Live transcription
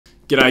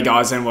G'day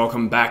guys and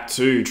welcome back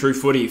to True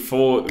Footy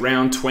for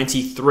round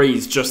 23.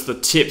 It's just the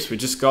tips. We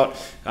just got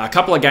a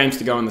couple of games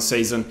to go in the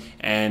season,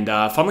 and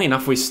funnily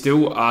enough, we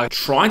still are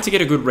trying to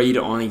get a good read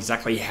on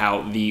exactly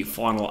how the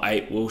final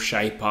 8 will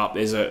shape up.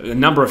 There's a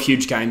number of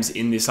huge games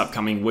in this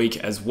upcoming week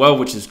as well,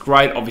 which is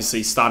great.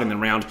 Obviously starting the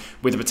round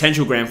with a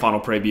potential grand final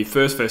preview,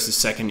 first versus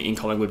second in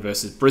Collingwood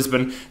versus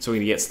Brisbane, so we're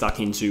going to get stuck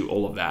into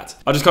all of that.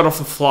 I just got off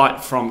the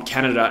flight from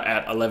Canada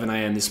at 11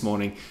 AM this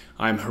morning.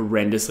 I'm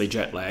horrendously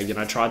jet lagged, and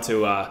I tried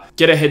to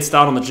get a head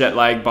start on the jet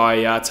lag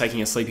by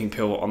taking a sleeping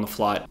pill on the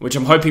flight, which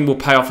I'm hoping will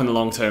pay off in the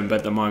long term, but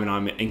at the moment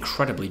I'm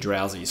incredibly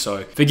drowsy.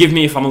 So forgive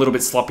me if I'm a little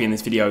bit sloppy in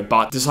this video,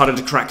 but decided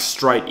to crack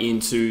straight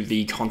into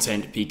the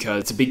content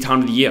because it's a big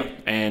time of the year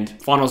and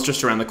finals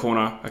just around the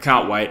corner. I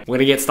can't wait. We're going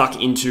to get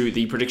stuck into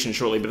the prediction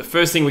shortly, but the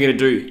first thing we're going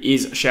to do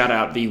is shout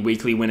out the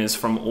weekly winners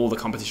from all the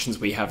competitions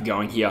we have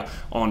going here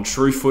on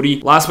True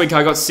Footy. Last week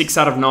I got 6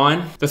 out of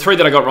 9. The 3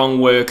 that I got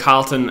wrong were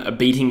Carlton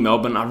beating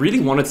Melbourne. I really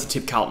wanted to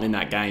tip Carlton in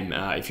that game,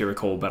 if you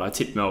recall, but I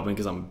tipped Melbourne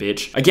because I'm a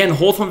bitch. Again,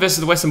 Hawthorn versus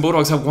the Western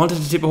Bulldogs. I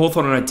wanted to tip a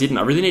Hawthorn and I didn't.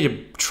 I really need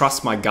to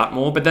trust my gut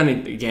more, but then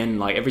again,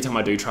 like every time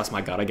I do trust my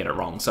gut, I get it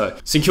wrong. So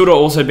St Kilda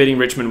also beating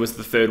Richmond was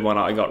the 3rd one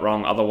I got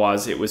wrong.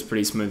 Otherwise, it was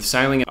pretty smooth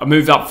sailing. I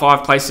moved up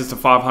 5 places to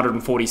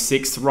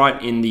 546th,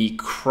 right in the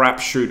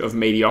crapshoot of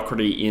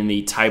mediocrity in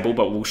the table,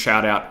 but we'll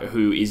shout out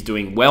who is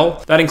doing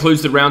well. That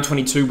includes the round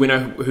 22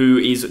 winner, who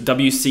is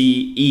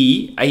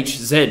WCEHZ,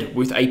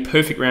 with a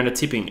perfect round of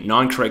tipping,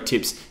 9 correct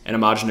tips and a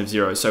margin of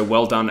 0. So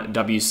well done,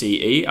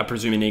 WCE. I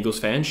presume an Eagles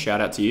fan. Shout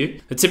out to you.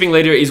 The tipping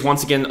leader is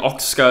once again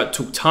Oscar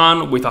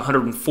Tuktan with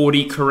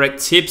 140 correct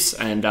tips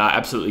and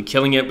absolutely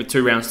killing it. With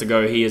 2 rounds to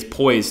go, he is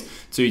poised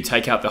to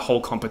take out the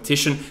whole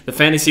competition. The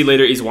fantasy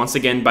leader is once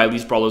again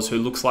Bailey's Brothers, who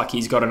looks like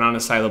he's got an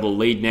unassailable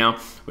lead now,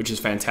 which is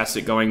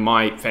fantastic going.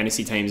 My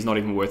fantasy team is not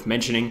even worth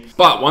mentioning.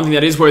 But one thing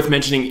that is worth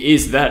mentioning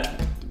is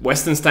that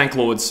Western Stank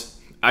Lords,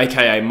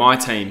 aka my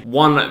team,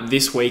 won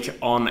this week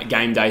on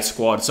Game Day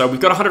Squad. So we've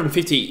got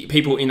 150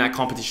 people in that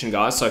competition,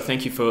 guys, so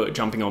thank you for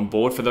jumping on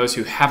board. For those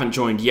who haven't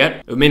joined yet,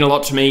 it would mean a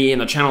lot to me in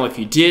the channel if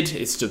you did.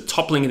 It's the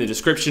top link in the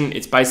description.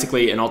 It's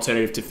basically an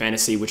alternative to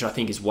fantasy, which I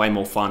think is way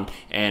more fun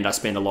and I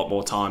spend a lot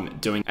more time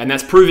doing. And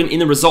that's proven in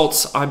the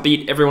results. I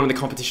beat everyone in the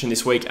competition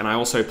this week, and I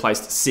also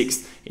placed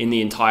 6th in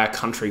the entire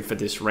country for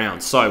this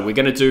round. So we're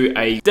going to do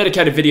a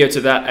dedicated video to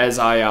that, as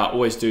I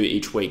always do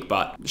each week,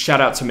 but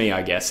shout out to me,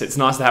 I guess. It's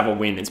nice to have a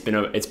win. It's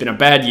been a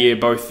bad year,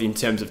 both in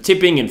terms of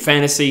tipping and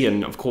fantasy,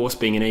 and of course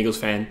being an Eagles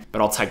fan,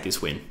 but I'll take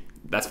this win.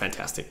 That's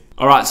fantastic.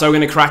 All right, so we're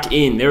going to crack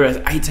in. There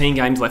are 18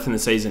 games left in the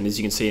season, as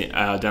you can see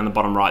down the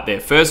bottom right there.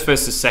 First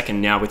versus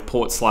second now, with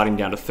Port sliding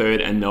down to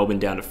 3rd and Melbourne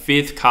down to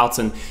 5th.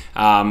 Carlton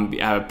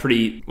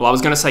pretty, well, I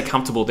was going to say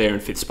comfortable there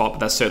in 5th spot, but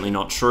that's certainly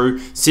not true.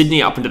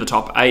 Sydney up into the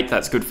top 8.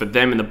 That's good for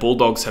them. And the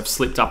Bulldogs have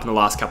slipped up in the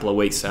last couple of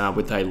weeks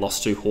with a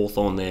loss to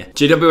Hawthorn there.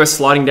 GWS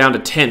sliding down to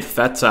 10th.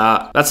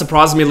 That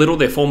surprised me a little.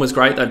 Their form was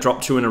great. They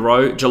dropped 2 in a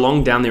row.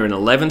 Geelong down there in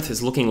 11th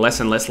is looking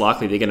less and less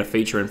likely they're going to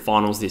feature in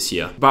finals this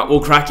year. But we'll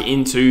crack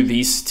into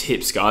these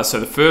tips, guys. So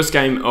the first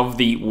game of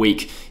the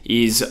week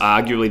is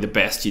arguably the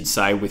best, you'd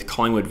say, with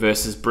Collingwood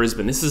versus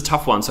Brisbane. This is a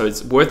tough one, so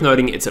it's worth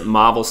noting it's at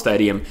Marvel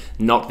Stadium,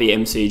 not the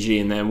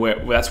MCG, and then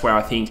that's where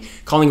I think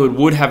Collingwood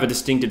would have a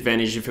distinct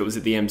advantage if it was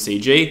at the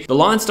MCG. The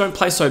Lions don't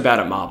play so bad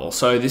at Marvel,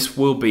 so this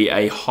will be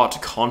a hot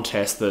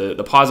contest.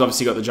 The Pies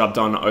obviously got the job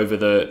done over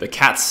the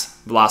Cats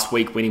last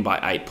week, winning by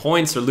 8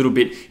 points. A little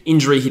bit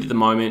injury hit at the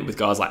moment with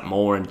guys like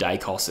Moore and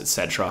Dacos,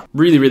 etc.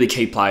 Really, really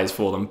key players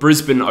for them.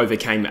 Brisbane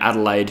overcame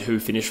Adelaide, who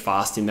finished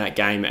fast in that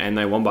game, and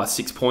they won by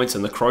 6 points,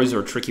 and the Crows are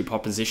a tricky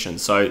proposition,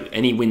 so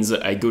any win's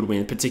a good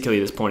win,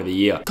 particularly at this point of the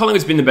year.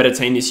 Collingwood's been the better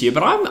team this year,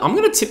 but I'm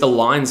going to tip the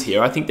Lions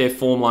here. I think their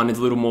form line is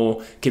a little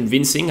more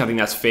convincing. I think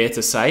that's fair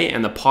to say,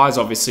 and the Pies,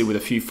 obviously, with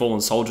a few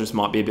fallen soldiers,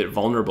 might be a bit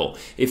vulnerable.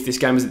 If this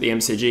game was at the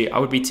MCG, I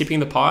would be tipping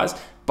the Pies,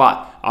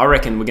 but I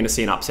reckon we're going to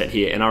see an upset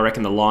here, and I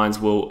reckon the Lions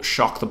will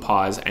shock the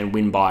Pies and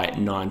win by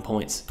 9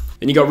 points.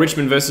 Then you got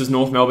Richmond versus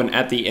North Melbourne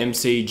at the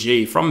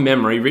MCG. From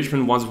memory,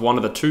 Richmond was one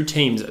of the 2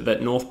 teams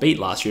that North beat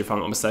last year, if I'm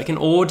not mistaken,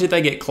 or did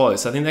they get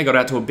close? I think they got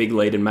out to a big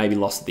lead and maybe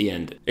lost at the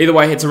end. Either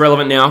way, it's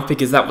irrelevant now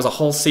because that was a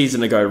whole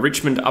season ago.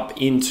 Richmond up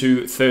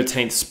into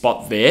 13th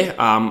spot there,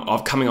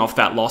 of coming off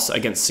that loss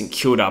against St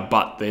Kilda,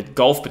 but the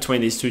gulf between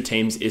these 2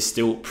 teams is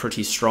still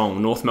pretty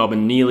strong. North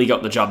Melbourne nearly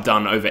got the job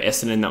done over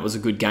Essendon. That was a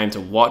good game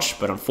to watch,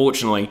 but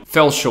unfortunately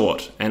fell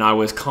short, and I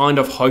was kind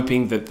of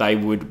hoping that they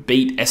would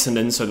beat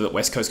Essendon so that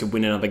West Coast could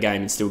win another game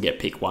and still get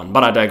pick 1,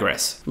 but I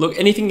digress. Look,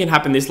 anything can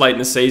happen this late in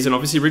the season.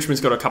 Obviously, Richmond's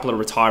got a couple of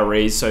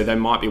retirees, so they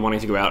might be wanting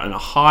to go out on a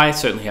high.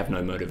 Certainly have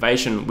no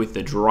motivation with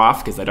the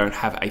draft because they don't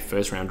have a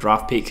first-round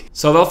draft pick.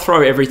 So they'll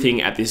throw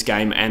everything at this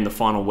game and the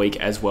final week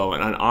as well,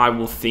 and I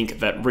will think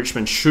that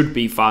Richmond should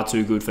be far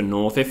too good for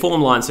North. Their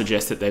form line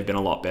suggests that they've been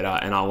a lot better,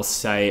 and I will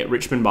say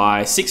Richmond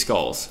by 6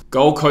 goals.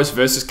 Gold Coast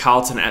versus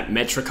Carlton at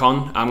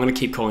Metricon. I'm going to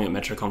keep calling it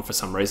Metricon for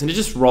some reason. It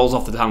just rolls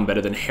off the tongue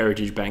better than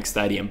Heritage Bank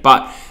Stadium,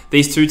 but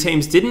these 2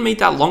 teams didn't meet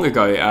that long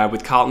ago,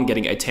 with Carlton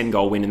getting a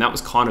 10-goal win, and that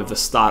was kind of the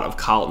start of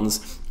Carlton's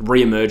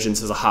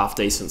re-emergence as a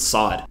half-decent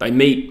side. They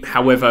meet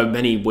however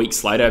many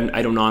weeks later,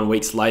 8 or 9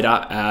 weeks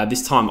later,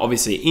 this time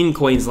obviously in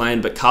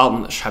Queensland, but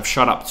Carlton have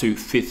shot up to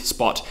 5th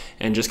spot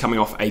and just coming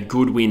off a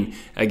good win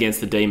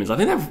against the Demons. I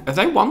think have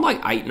they won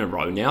like 8 in a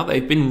row now?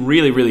 They've been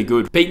really, really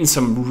good. Beaten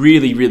some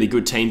really, really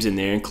good teams in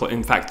there.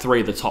 In fact,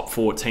 3 of the top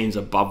 4 teams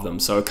above them.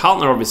 So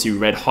Carlton are obviously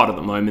red hot at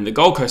the moment. The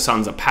Gold Coast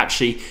Suns are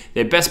patchy.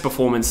 Their best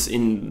performance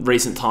in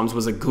recent times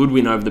was a good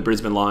win over the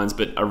Brisbane Lions,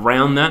 but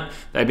around that,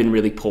 they've been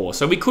really poor.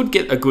 So we could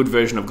get a good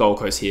version of Gold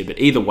Coast here, but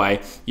either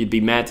way, you'd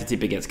be mad to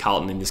tip against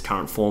Carlton in this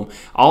current form.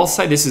 I'll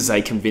say this is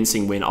a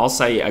convincing win. I'll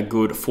say a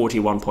good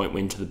 41-point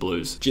win to the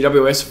Blues.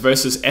 GWS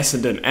versus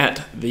Essendon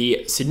at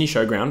the Sydney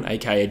Showground,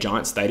 aka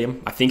Giant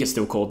Stadium. I think it's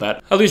still called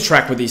that. I lose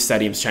track with these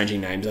stadiums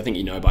changing names. I think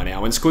you know by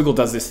now. And Squiggle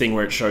does this thing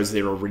where it shows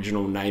their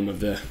original name of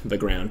the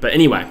ground. But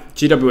anyway,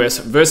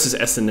 GWS versus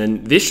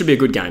Essendon. This should be a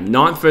good game.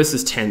 9th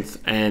versus 10th.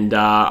 And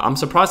I'm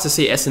surprised to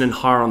see Essendon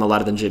higher on the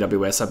ladder than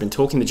GWS. I've been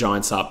talking the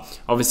Giants up.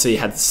 Obviously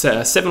had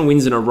 7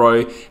 wins in a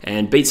row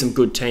and beat some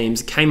good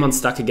teams. Came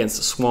unstuck against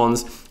the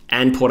Swans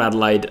and Port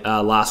Adelaide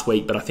last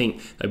week, but I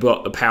think they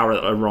got the power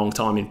at the wrong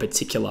time in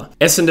particular.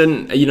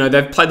 Essendon, you know,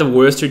 they've played the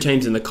worst 2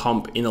 teams in the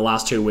comp in the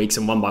last 2 weeks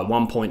and won by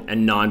 1 point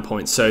and 9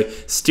 points. So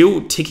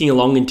still ticking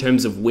along in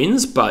terms of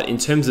wins, but in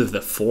terms of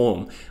the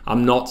form,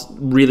 I'm not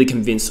really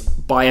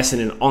convinced by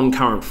Essendon on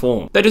current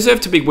form. They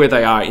deserve to be where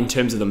they are in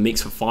terms of the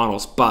mix for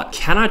finals, but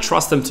can I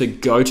trust them to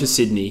go to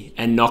Sydney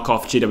and knock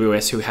off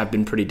GWS, who have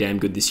been pretty damn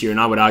good this year, and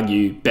I would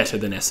argue better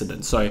than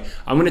Essendon. So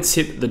I'm going to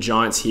tip the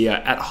Giants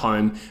here at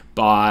home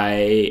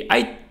by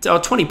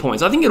 20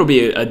 points. I think it'll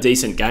be a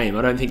decent game.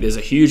 I don't think there's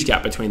a huge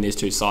gap between these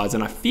two sides,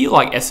 and I feel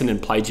like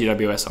Essendon played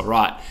GWS all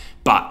right,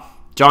 but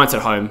Giants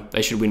at home,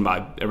 they should win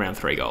by around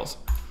 3 goals.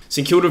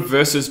 St Kilda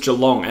versus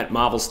Geelong at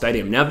Marvel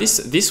Stadium. Now,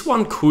 this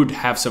one could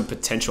have some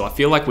potential. I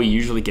feel like we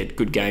usually get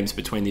good games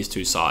between these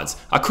two sides.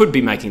 I could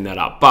be making that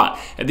up, but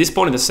at this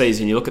point in the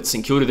season, you look at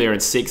St Kilda there in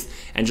 6th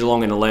and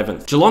Geelong in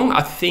 11th. Geelong,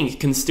 I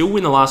think, can still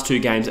win the last 2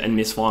 games and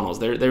miss finals.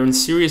 They're in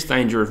serious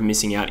danger of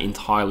missing out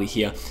entirely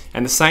here.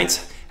 And the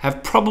Saints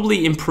have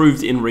probably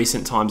improved in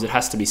recent times, it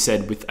has to be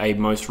said, with a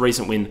most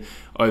recent win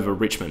over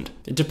Richmond.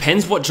 It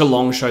depends what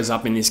Geelong shows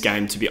up in this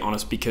game, to be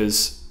honest,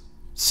 because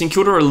St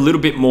Kilda are a little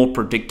bit more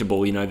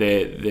predictable. You know,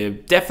 they're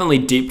definitely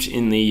dipped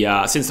in the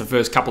since the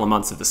first couple of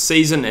months of the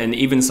season, and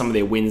even some of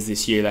their wins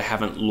this year, they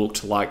haven't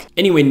looked like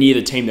anywhere near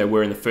the team they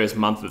were in the first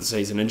month of the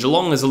season. And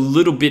Geelong, there's a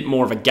little bit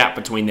more of a gap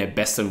between their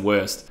best and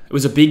worst. It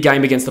was a big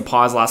game against the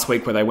Pies last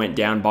week where they went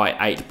down by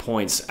 8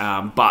 points,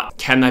 but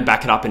can they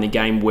back it up in a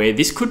game where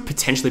this could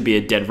potentially be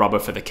a dead rubber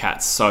for the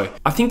Cats? So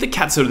I think the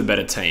Cats are the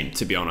better team,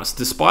 to be honest,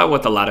 despite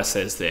what the ladder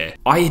says there.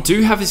 I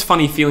do have this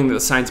funny feeling that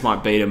the Saints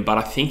might beat them, but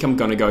I think I'm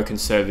going to go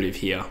conservative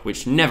here,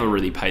 which never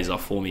really pays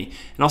off for me.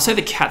 And I'll say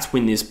the Cats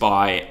win this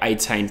by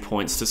 18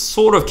 points to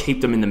sort of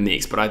keep them in the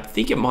mix, but I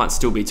think it might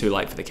still be too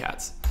late for the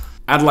Cats.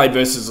 Adelaide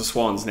versus the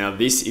Swans. Now,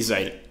 this is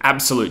an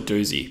absolute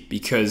doozy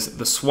because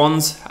the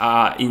Swans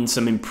are in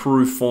some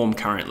improved form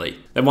currently.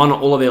 They've won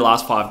all of their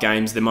last 5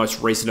 games, the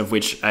most recent of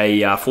which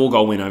a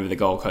 4-goal win over the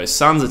Gold Coast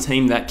Suns, a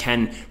team that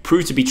can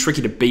prove to be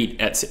tricky to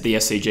beat at the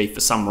SCG for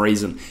some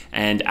reason.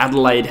 And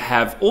Adelaide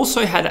have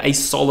also had a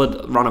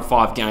solid run of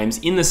 5 games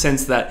in the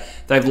sense that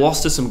they've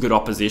lost to some good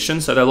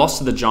opposition. So they lost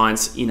to the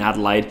Giants in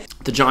Adelaide.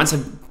 The Giants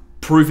have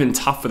proven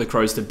tough for the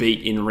Crows to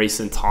beat in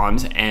recent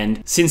times,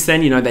 and since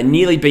then, you know, they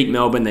nearly beat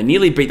Melbourne, they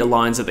nearly beat the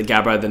Lions at the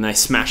Gabba, then they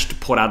smashed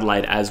Port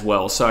Adelaide as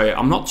well. So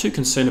I'm not too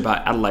concerned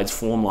about Adelaide's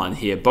form line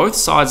here. Both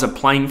sides are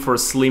playing for a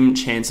slim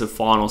chance of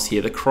finals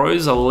here. The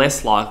Crows are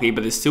less likely,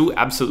 but there's still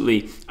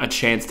absolutely a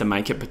chance to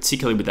make it,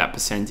 particularly with that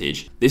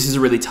percentage. This is a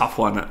really tough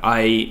one.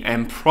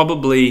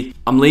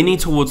 I'm leaning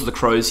towards the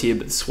Crows here,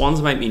 but the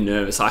Swans make me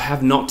nervous. I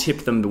have not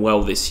tipped them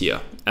well this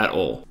year at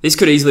all. This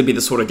could easily be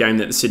the sort of game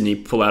that Sydney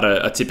pull out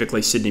a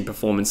typically Sydney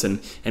performance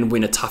and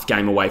win a tough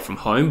game away from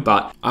home,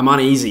 but I'm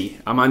uneasy.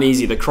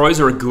 The Crows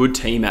are a good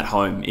team at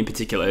home in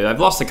particular. They've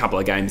lost a couple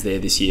of games there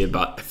this year,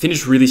 but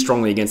finished really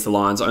strongly against the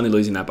Lions, only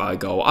losing that by a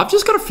goal. I've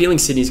just got a feeling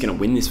Sydney's going to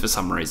win this for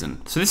some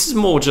reason. So this is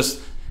more just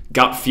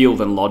gut feel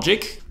than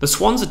logic. The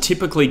Swans are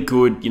typically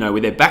good, you know,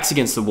 with their backs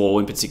against the wall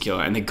in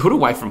particular, and they're good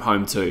away from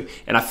home too.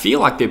 And I feel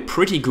like they're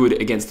pretty good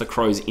against the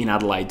Crows in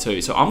Adelaide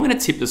too. So I'm going to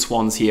tip the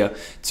Swans here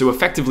to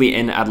effectively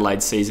end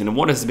Adelaide's season and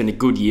what has been a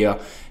good year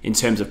in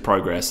terms of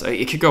progress.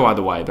 It could go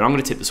either way, but I'm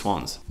going to tip the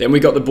Swans. Then we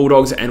got the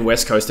Bulldogs and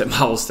West Coast at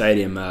Marvel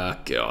Stadium.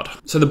 God.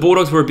 So the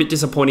Bulldogs were a bit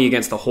disappointing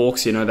against the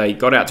Hawks. You know, they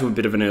got out to a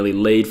bit of an early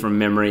lead from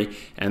memory,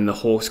 and the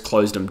Hawks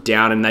closed them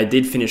down, and they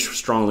did finish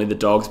strongly, the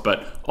Dogs,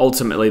 but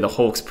ultimately the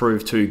Hawks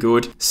proved too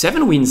good.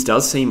 7 wins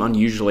does seem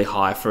unusually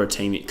high for a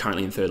team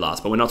currently in third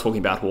last, but we're not talking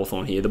about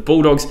Hawthorn here. The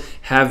Bulldogs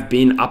have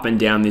been up and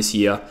down this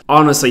year. I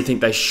honestly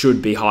think they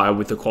should be higher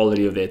with the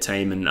quality of their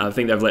team, and I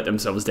think they've let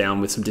themselves down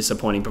with some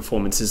disappointing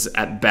performances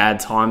at bad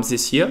times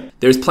this year.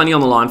 There's plenty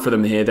on the line for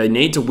them here. They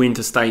need to win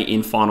to stay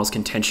in finals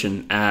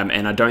contention,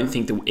 and I don't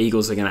think the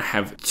Eagles are going to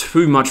have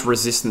too much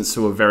resistance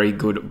to a very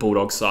good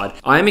Bulldogs side.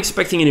 I am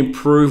expecting an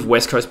improved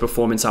West Coast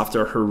performance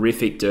after a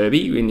horrific derby.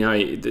 You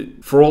know,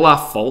 for all our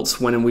faults,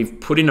 when we've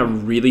put in a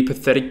really really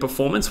pathetic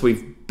performance.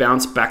 We've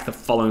bounced back the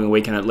following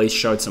week and at least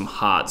showed some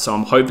heart. So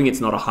I'm hoping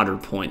it's not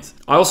 100 points.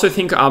 I also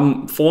think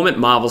form at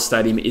Marvel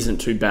Stadium isn't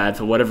too bad.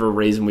 For whatever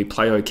reason, we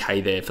play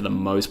okay there for the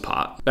most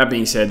part. That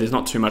being said, there's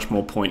not too much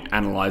more point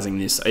analysing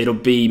this. It'll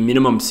be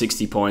minimum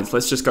 60 points.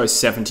 Let's just go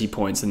 70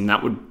 points, and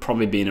that would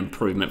probably be an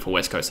improvement for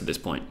West Coast at this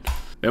point.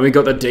 Then we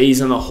got the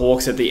D's and the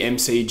Hawks at the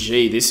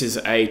MCG. This is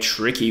a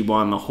tricky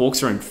one. The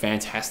Hawks are in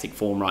fantastic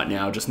form right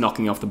now, just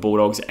knocking off the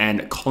Bulldogs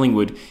and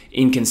Collingwood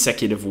in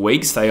consecutive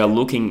weeks. They are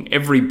looking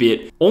every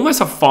bit almost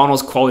a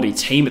finals quality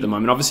team at the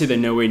moment. Obviously, they're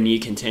nowhere near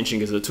contention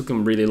because it took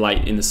them really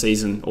late in the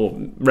season, or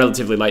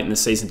relatively late in the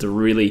season, to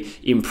really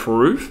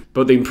improve.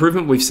 But the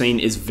improvement we've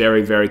seen is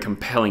very, very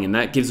compelling, and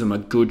that gives them a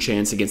good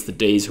chance against the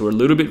D's, who are a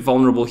little bit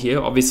vulnerable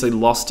here. Obviously,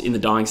 lost in the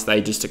dying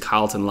stages to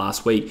Carlton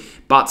last week,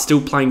 but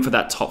still playing for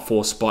that top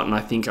 4 spot, and I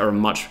think are a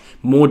much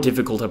more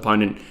difficult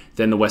opponent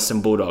than the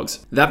Western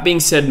Bulldogs. That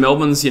being said,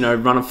 Melbourne's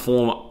run of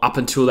form up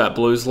until that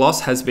Blues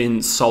loss has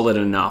been solid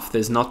enough.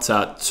 There's not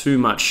too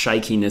much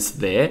shakiness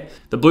there.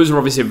 The Blues are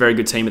obviously a very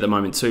good team at the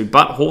moment too,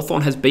 but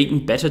Hawthorn has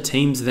beaten better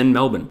teams than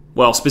Melbourne.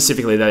 Well,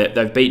 specifically,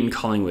 they've beaten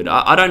Collingwood.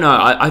 I don't know.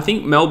 I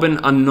think Melbourne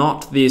are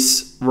not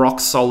this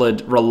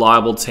rock-solid,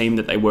 reliable team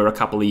that they were a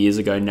couple of years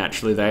ago.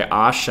 Naturally, they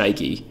are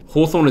shaky.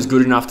 Hawthorn is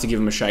good enough to give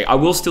them a shake. I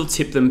will still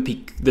tip them,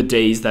 the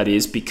Ds, that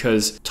is,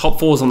 because top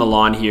 4's on the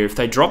line here. If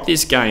they drop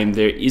this game,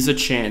 there is a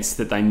chance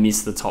that they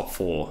miss the top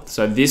 4.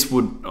 So this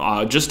would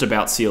just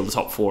about seal the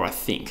top 4, I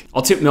think.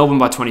 I'll tip Melbourne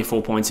by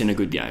 24 points in a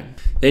good game.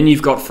 Then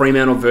you've got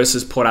Fremantle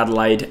versus Port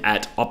Adelaide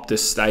at Optus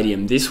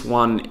Stadium. This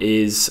one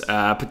is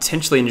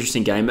potentially an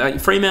interesting game.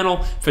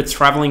 Fremantle, for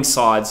travelling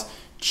sides,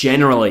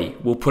 generally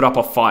will put up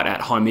a fight at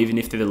home, even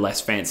if they're the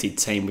less fancied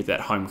team with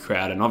that home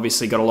crowd. And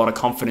obviously got a lot of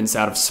confidence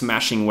out of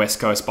smashing West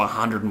Coast by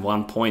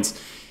 101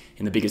 points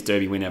in the biggest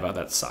derby win ever.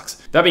 That sucks.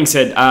 That being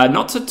said,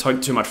 not to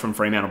take too much from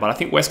Fremantle, but I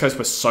think West Coast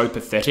was so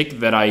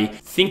pathetic that I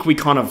think we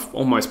kind of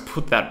almost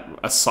put that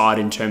aside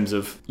in terms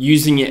of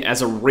using it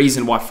as a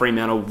reason why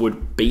Fremantle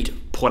would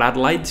beat Port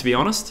Adelaide, to be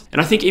honest.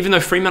 And I think even though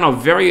Fremantle are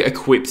very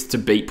equipped to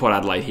beat Port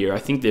Adelaide here, I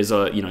think there's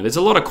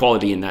a lot of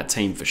quality in that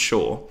team for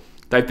sure.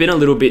 They've been a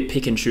little bit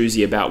pick and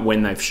choosy about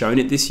when they've shown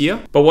it this year.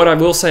 But what I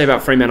will say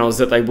about Fremantle is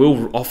that they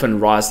will often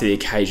rise to the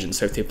occasion.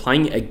 So if they're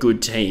playing a good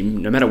team,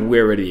 no matter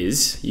where it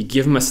is, you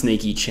give them a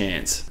sneaky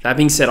chance. That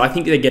being said, I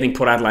think they're getting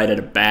Port Adelaide at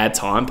a bad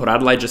time. Port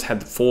Adelaide just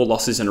had 4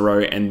 losses in a row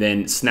and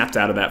then snapped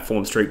out of that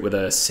form streak with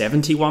a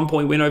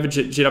 71-point win over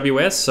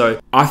GWS. So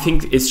I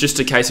think it's just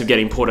a case of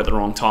getting Port at the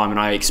wrong time, and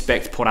I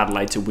expect Port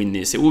Adelaide to win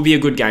this. It will be a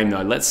good game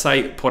though. Let's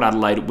say Port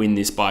Adelaide win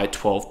this by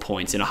 12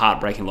 points in a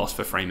heartbreaking loss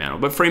for Fremantle.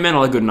 But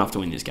Fremantle are good enough to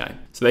win this game.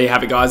 So there you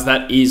have it, guys.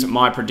 That is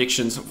my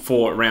predictions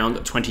for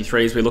round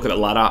 23 as we look at the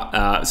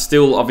ladder.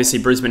 Still, obviously,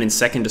 Brisbane in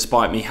second,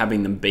 despite me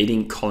having them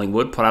beating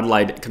Collingwood. Port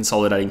Adelaide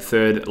consolidating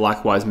third.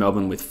 Likewise,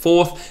 Melbourne with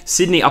fourth.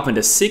 Sydney up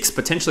into sixth.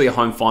 Potentially a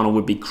home final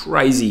would be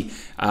crazy,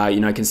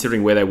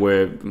 considering where they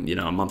were,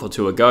 a month or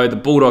two ago. The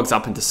Bulldogs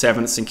up into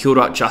seventh. St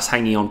Kilda just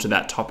hanging on to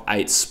that top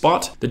 8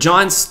 spot. The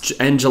Giants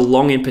and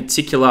Geelong in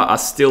particular are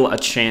still a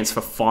chance for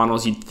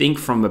finals. You'd think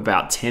from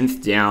about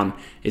 10th down,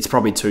 it's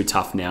probably too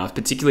tough now,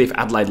 particularly if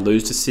Adelaide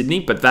lose to Sydney,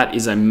 but that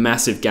is a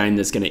massive game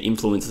that's going to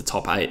influence the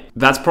top 8.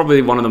 That's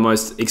probably one of the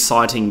most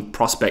exciting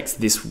prospects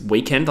this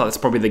weekend. That's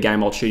probably the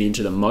game I'll tune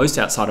into the most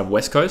outside of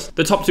West Coast.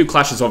 The top 2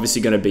 clash is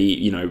obviously going to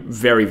be,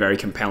 very, very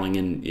compelling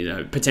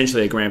and,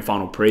 potentially a grand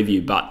final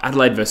preview, but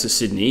Adelaide versus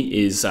Sydney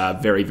is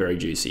very, very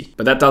juicy.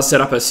 But that does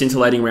set up a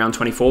scintillating round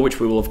 24, which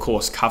we will, of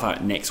course, cover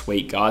next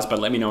week, guys. But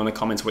let me know in the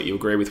comments what you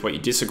agree with, what you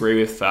disagree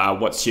with,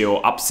 what's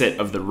your upset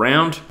of the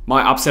round.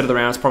 My upset of the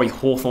round is probably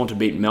Hawthorn to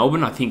beat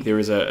Melbourne. I think there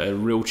is a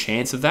real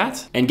chance of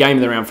that. And game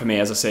of the round for me,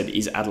 as I said,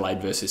 is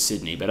Adelaide versus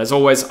Sydney. But as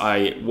always,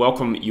 I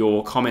welcome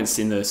your comments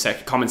in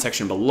the comment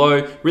section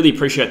below. Really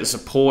appreciate the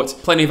support.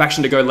 Plenty of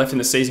action to go left in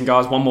the season,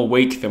 guys. One more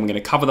week, then we're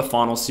going to cover the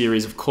final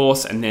series, of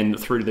course, and then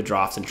through to the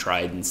draft and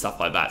trade and stuff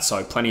like that.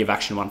 So plenty of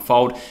action to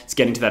unfold. It's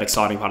getting to that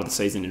exciting part of the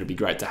season. It'll be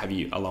great to have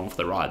you along for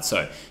the ride.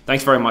 So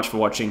thanks very much for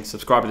watching.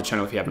 Subscribe to the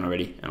channel if you haven't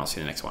already, and I'll see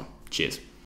you in the next one. Cheers.